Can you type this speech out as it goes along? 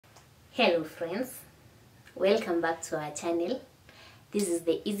Hello friends, welcome back to our channel. This is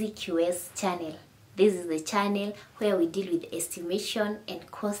the EasyQS channel. This is the channel where we deal with estimation and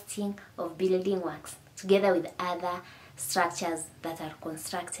costing of building works together with other structures that are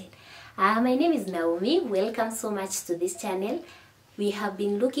constructed. My name is Naomi. Welcome so much to this channel. We have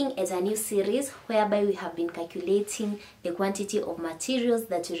been looking at a new series whereby we have been calculating the quantity of materials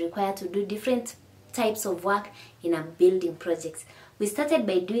that we require to do different types of work in a building project. We started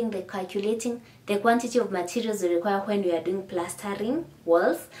by doing the calculating the quantity of materials we require when we are doing plastering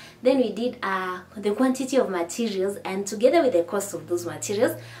walls. Then we did the quantity of materials and together with the cost of those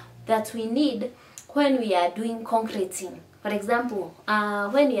materials that we need when we are doing concreting. For example,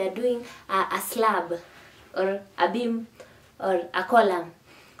 when we are doing a slab or a beam or a column,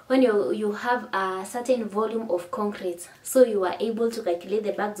 when you have a certain volume of concrete, so you are able to calculate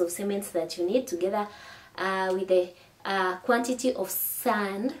the bags of cement that you need together with the quantity of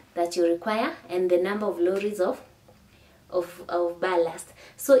sand that you require and the number of lorries of ballast.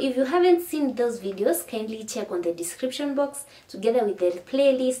 So if you haven't seen those videos, kindly check on the description box together with the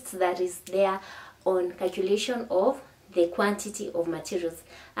playlist that is there on calculation of the quantity of materials.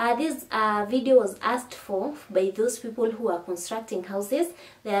 This video was asked for by those people who are constructing houses.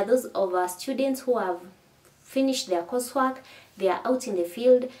 There are those of our students who have finished their coursework, they are out in the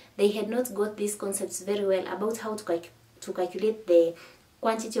field, they had not got these concepts very well about how to calculate the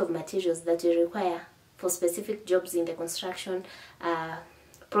quantity of materials that you require for specific jobs in the construction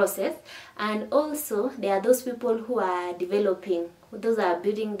process. And also there are those people who are developing, those are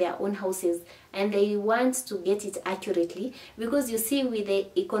building their own houses, and they want to get it accurately, because you see, with the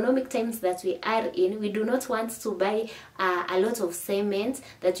economic times that we are in, we do not want to buy a lot of cement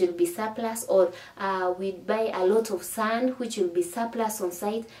that will be surplus, or we buy a lot of sand which will be surplus on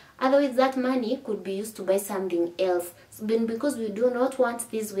site. Otherwise that money could be used to buy something else. Because we do not want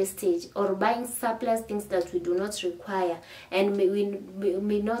this wastage or buying surplus things that we do not require, and we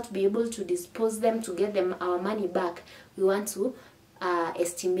may not be able to dispose them to get them our money back, we want to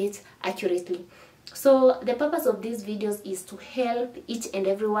estimate accurately. So the purpose of these videos is to help each and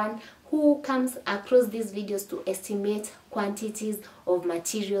everyone who comes across these videos to estimate quantities of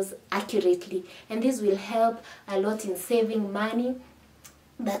materials accurately, and this will help a lot in saving money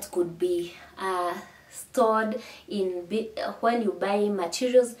that could be stored in when you buy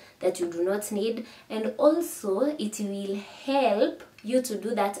materials that you do not need, and also it will help you to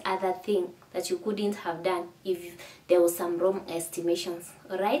do that other thing that you couldn't have done if there was some wrong estimations.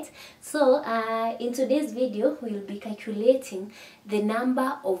 All right, so in today's video we'll be calculating the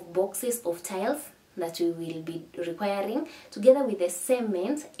number of boxes of tiles that we will be requiring together with the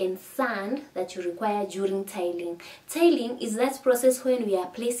cement and sand that you require during tiling. Tiling is that process when we are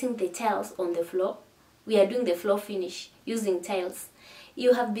placing the tiles on the floor. We are doing the floor finish using tiles.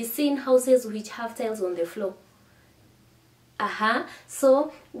 You have been seeing houses which have tiles on the floor.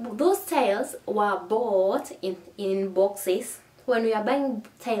 So those tiles were bought in boxes. When we are buying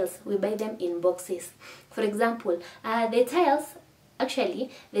tiles, we buy them in boxes. For example, the tiles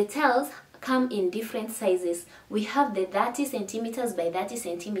come in different sizes. We have the 30 centimeters by 30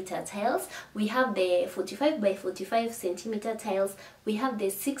 centimeter tiles, we have the 45 by 45 centimeter tiles, we have the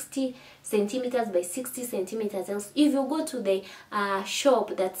 60 centimeters by 60 centimeter tiles. If you go to the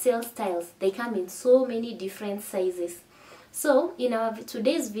shop that sells tiles, they come in so many different sizes. So in our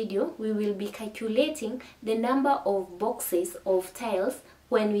today's video, we will be calculating the number of boxes of tiles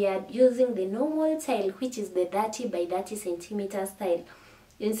when we are using the normal tile, which is the 30 by 30 centimeters tile.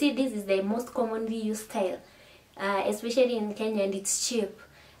 You see, this is the most commonly used tile, especially in Kenya, and it's cheap.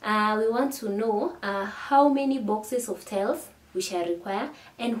 We want to know how many boxes of tiles we shall require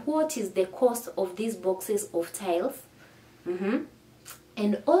and what is the cost of these boxes of tiles.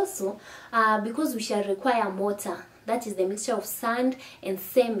 And also, because we shall require mortar, that is the mixture of sand and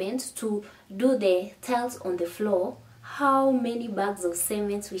cement to do the tiles on the floor, how many bags of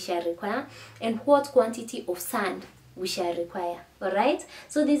cement we shall require and what quantity of sand we shall require. Alright,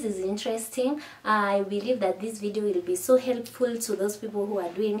 so this is interesting. I believe that this video will be so helpful to those people who are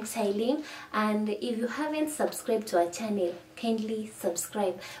doing tiling, and if you haven't subscribed to our channel, kindly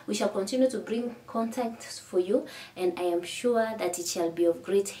subscribe. We shall continue to bring content for you, and I am sure that it shall be of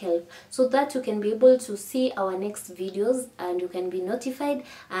great help, so that you can be able to see our next videos and you can be notified.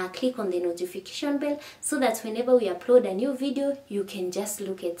 Click on the notification bell so that whenever we upload a new video, you can just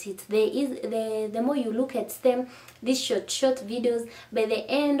look at it. The more you look at them, these short videos, by the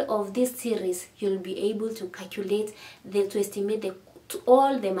end of this series, you'll be able to calculate to estimate the to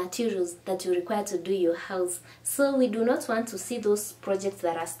all the materials that you require to do your house. So we do not want to see those projects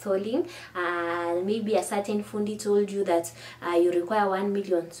that are stalling. Maybe a certain fundi told you that you require 1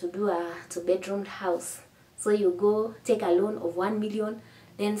 million to do a two-bedroom house. So you go take a loan of 1 million,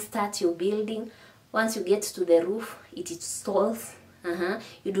 then start your building. Once you get to the roof, it stalls.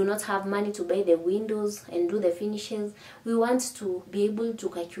 You do not have money to buy the windows and do the finishes. We want to be able to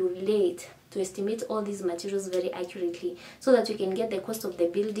calculate, to estimate all these materials very accurately, so that we can get the cost of the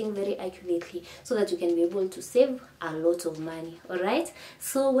building very accurately, so that we can be able to save a lot of money. Alright,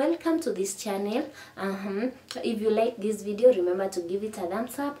 so welcome to this channel. If you like this video, remember to give it a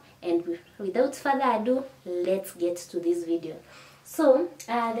thumbs up, and without further ado, let's get to this video. So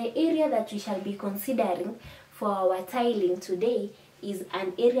the area that we shall be considering for our tiling today is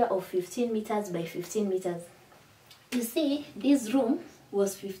an area of 15 meters by 15 meters. You see, this room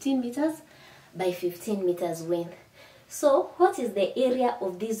was 15 meters by 15 meters length. So what is the area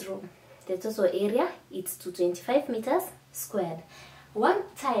of this room? The total area is 225 meters squared. One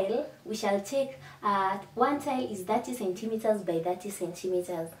tile, we shall take, one tile is 30 centimeters by 30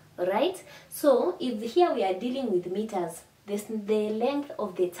 centimeters. Alright, so if here we are dealing with meters, the length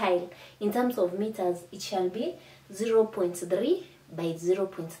of the tile in terms of meters, it shall be 0.3 by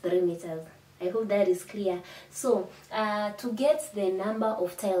 0.3 meters. I hope that is clear. So to get the number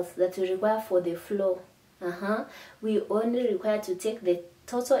of tiles that we require for the floor, we only require to take the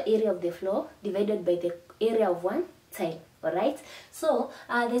total area of the floor divided by the area of one tile. Alright, so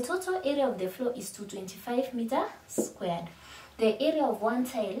the total area of the floor is 225 meters squared. The area of one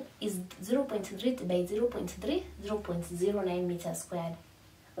tile is 0.3 by 0.3, 0.09 meters squared.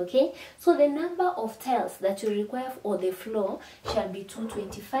 Okay, so the number of tiles that you require for the floor shall be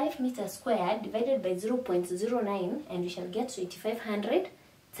 225 meters squared divided by 0.09, and we shall get 2500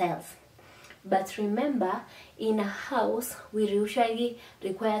 tiles. But remember, in a house, we usually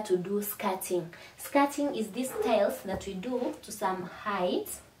require to do skirting. Skirting is these tiles that we do to some height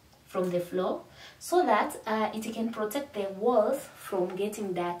from the floor, so that it can protect the walls from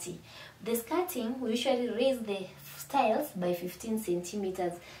getting dirty. The skirting, we usually raise the tiles by 15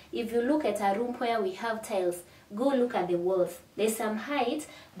 centimeters. If you look at a room where we have tiles, go look at the walls. There's some height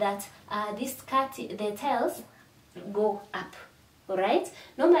that the tiles go up. Alright,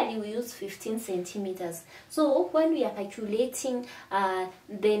 normally we use 15 centimeters. So when we are calculating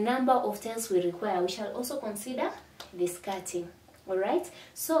the number of tiles we require, we shall also consider the skirting. Alright,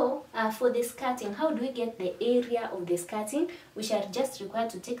 so for the skirting, how do we get the area of the skirting? We shall just require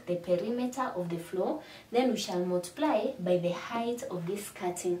to take the perimeter of the floor, then we shall multiply by the height of this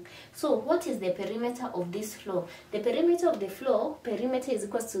skirting. So what is the perimeter of this floor? The perimeter of the floor, perimeter is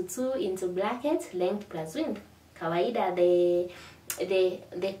equal to 2 into bracket length plus width. Kawaida, the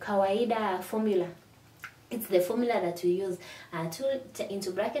kawaida formula. It's the formula that we use, 2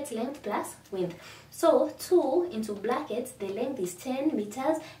 into bracket length plus width. So 2 into bracket, the length is 10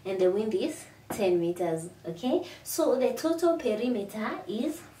 meters and the width is 10 meters. Okay, so the total perimeter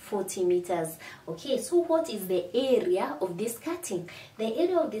is 40 meters. Okay, so what is the area of this skirting? The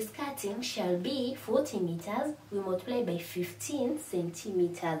area of this skirting shall be 40 meters. We multiply by 15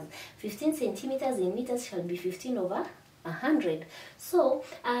 centimeters. 15 centimeters in meters shall be 15 over 100. So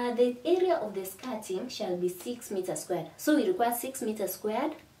the area of the skirting shall be 6 meters squared. So we require 6 meters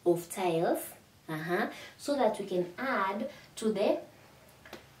squared of tiles, so that we can add to the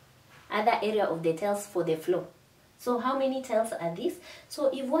other area of the tiles for the floor. So how many tiles are these? So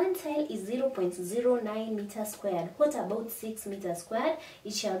if one tile is 0.09 meters squared, what about 6 meters squared?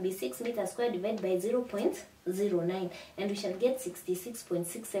 It shall be 6 meters squared divided by 0.09, and we shall get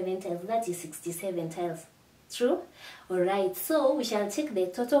 66.67 tiles. That is 67 tiles. True? Alright, so we shall take the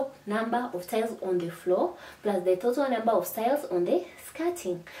total number of tiles on the floor plus the total number of tiles on the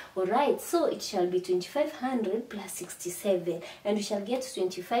skirting. Alright, so it shall be 2500 plus 67, and we shall get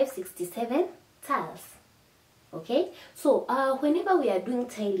 2567 tiles. Okay, so whenever we are doing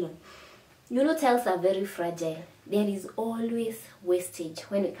tiling, you know, tiles are very fragile. There is always wastage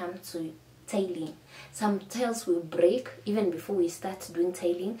when it comes to tiling. Some tiles will break even before we start doing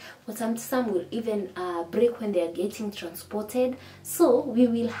tiling, but some will even break when they are getting transported. So we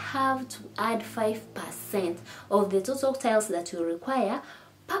will have to add 5% of the total tiles that you require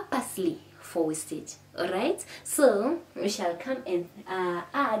purposely for wastage. Alright, so we shall come and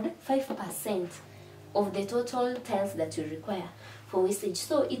add 5% of the total tiles that you require. for wastage.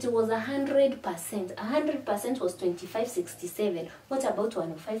 So it was 100%. 100% was 2567. What about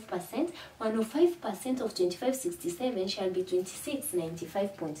 105%? 105% of 2567 shall be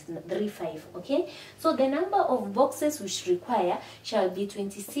 2695.35. Okay, so the number of boxes which require shall be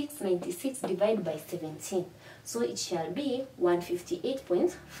 2696 divided by 17. So it shall be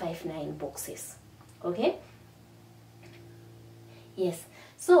 158.59 boxes. Okay, yes.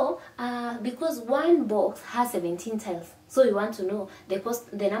 So because one box has 17 tiles, so you want to know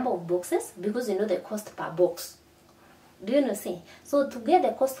the number of boxes, because you know the cost per box. Do you know say? So to get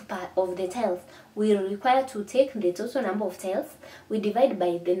the cost of the tiles, we require to take the total number of tiles, we divide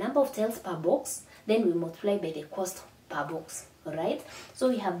by the number of tiles per box, then we multiply by the cost per box. Alright, so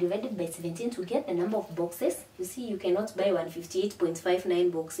we have divided by 17 to get the number of boxes. You see, you cannot buy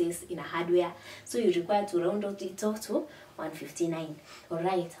 158.59 boxes in a hardware, so you require to round out it off to 159.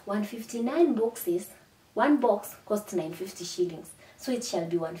 Alright, 159 boxes, one box costs 950 shillings. So it shall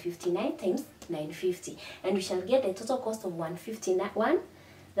be 159 times 950, and we shall get the total cost of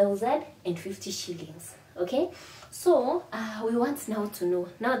 1,050 shillings. Okay, so we want now to know,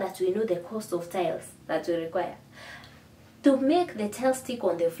 now that we know the cost of tiles that we require, to make the tile stick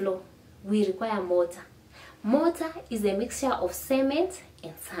on the floor, we require mortar. Mortar is a mixture of cement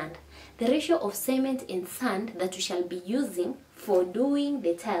and sand. The ratio of cement and sand that we shall be using for doing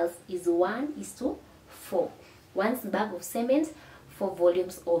the tiles is 1:4. 1 bag of cement, 4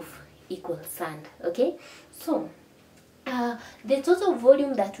 volumes of equal sand. Okay, so the total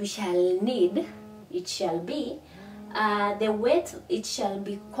volume that we shall need, it shall be it shall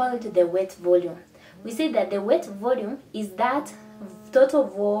be called the wet volume. We say that the wet volume is that total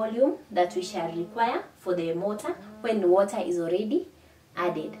volume that we shall require for the mortar when water is already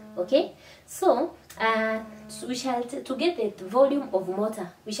added. Okay, so we shall to get the volume of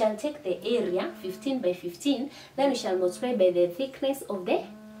mortar, we shall take the area 15 by 15, then we shall multiply by the thickness of the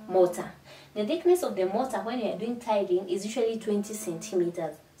mortar. The thickness of the mortar when you are doing tiling is usually 20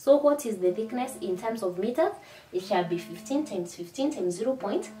 centimeters. So what is the thickness in terms of meters? It shall be 15 times 15 times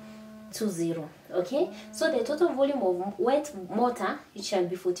 0.20. Okay, so the total volume of wet mortar, it shall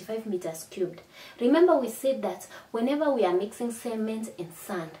be 45 meters cubed. Remember, we said that whenever we are mixing cement and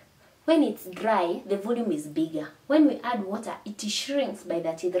sand, when it's dry, the volume is bigger. When we add water, it shrinks by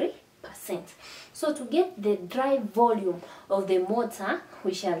 33%. So to get the dry volume of the mortar,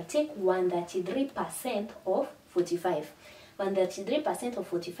 we shall take 133% of 45. 133% of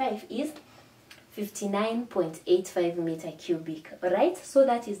 45 is 59.85 meter cubic. Alright, so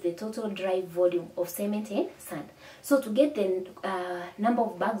that is the total dry volume of cement and sand. So to get the number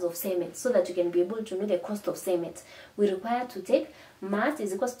of bags of cement, so that you can be able to know the cost of cement, we require to take mass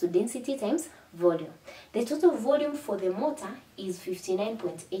is equals to density times volume. The total volume for the mortar is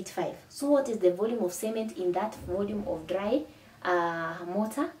 59.85. So what is the volume of cement in that volume of dry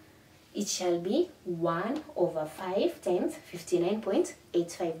mortar? It shall be 1/5 times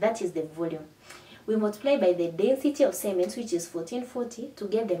 59.85. That is the volume. We multiply by the density of cement, which is 1440, to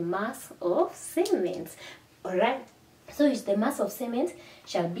get the mass of cement. Alright, so the mass of cement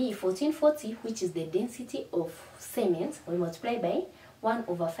shall be 1440, which is the density of cement. We multiply by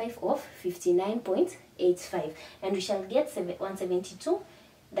 1/5 of 59.85, and we shall get 172.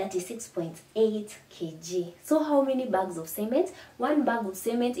 That is 6.8 kg. So how many bags of cement? One bag of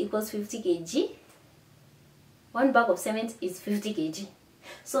cement equals 50 kg. One bag of cement is 50 kg.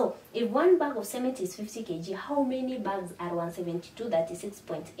 So if one bag of cement is 50 kg, how many bags are 172? That is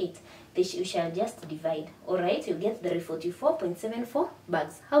 6.8. You shall just divide. Alright, you get 344.74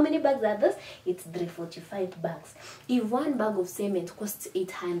 bags. How many bags are those? It's 345 bags. If one bag of cement costs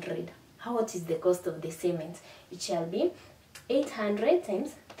 800, what is the cost of the cement? It shall be 800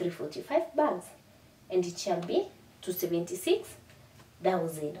 times 345 bags, and it shall be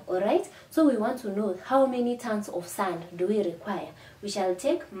 276,000. Alright, so we want to know how many tons of sand do we require. We shall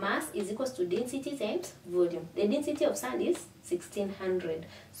take mass is equals to density times volume. The density of sand is 1600.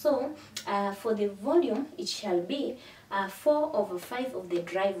 So for the volume, it shall be 4/5 of the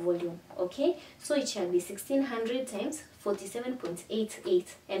dry volume. Okay, so it shall be 1600 times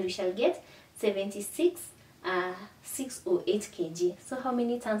 47.88, and we shall get 608 kg. So how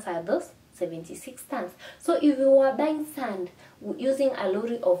many tons are those? 76 tons. So if we were buying sand using a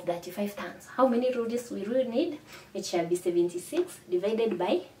lorry of 35 tons, how many lorries we will need? It shall be 76 divided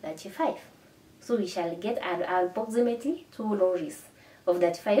by 35. So we shall get approximately 2 lorries of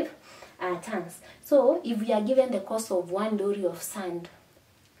 35 tons. So if we are given the cost of 1 lorry of sand,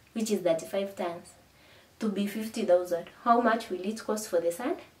 which is 35 tons, to be 50,000, how much will it cost for the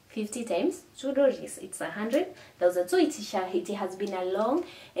sand? 50 times $2. It's 100,000. So it has been a long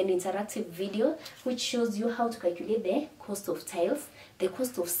and interactive video which shows you how to calculate the cost of tiles, the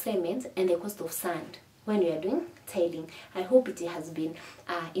cost of cement, and the cost of sand when you are doing tiling. I hope it has been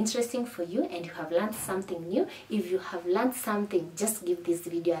interesting for you and you have learned something new. If you have learned something, just give this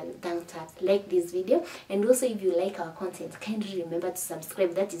video a thumbs up, like this video, and also if you like our content, kindly remember to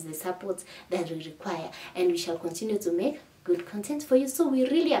subscribe. That is the support that we require, and we shall continue to make good content for you. So we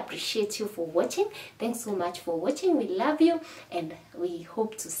really appreciate you for watching. Thanks so much for watching. We love you and we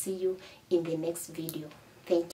hope to see you in the next video.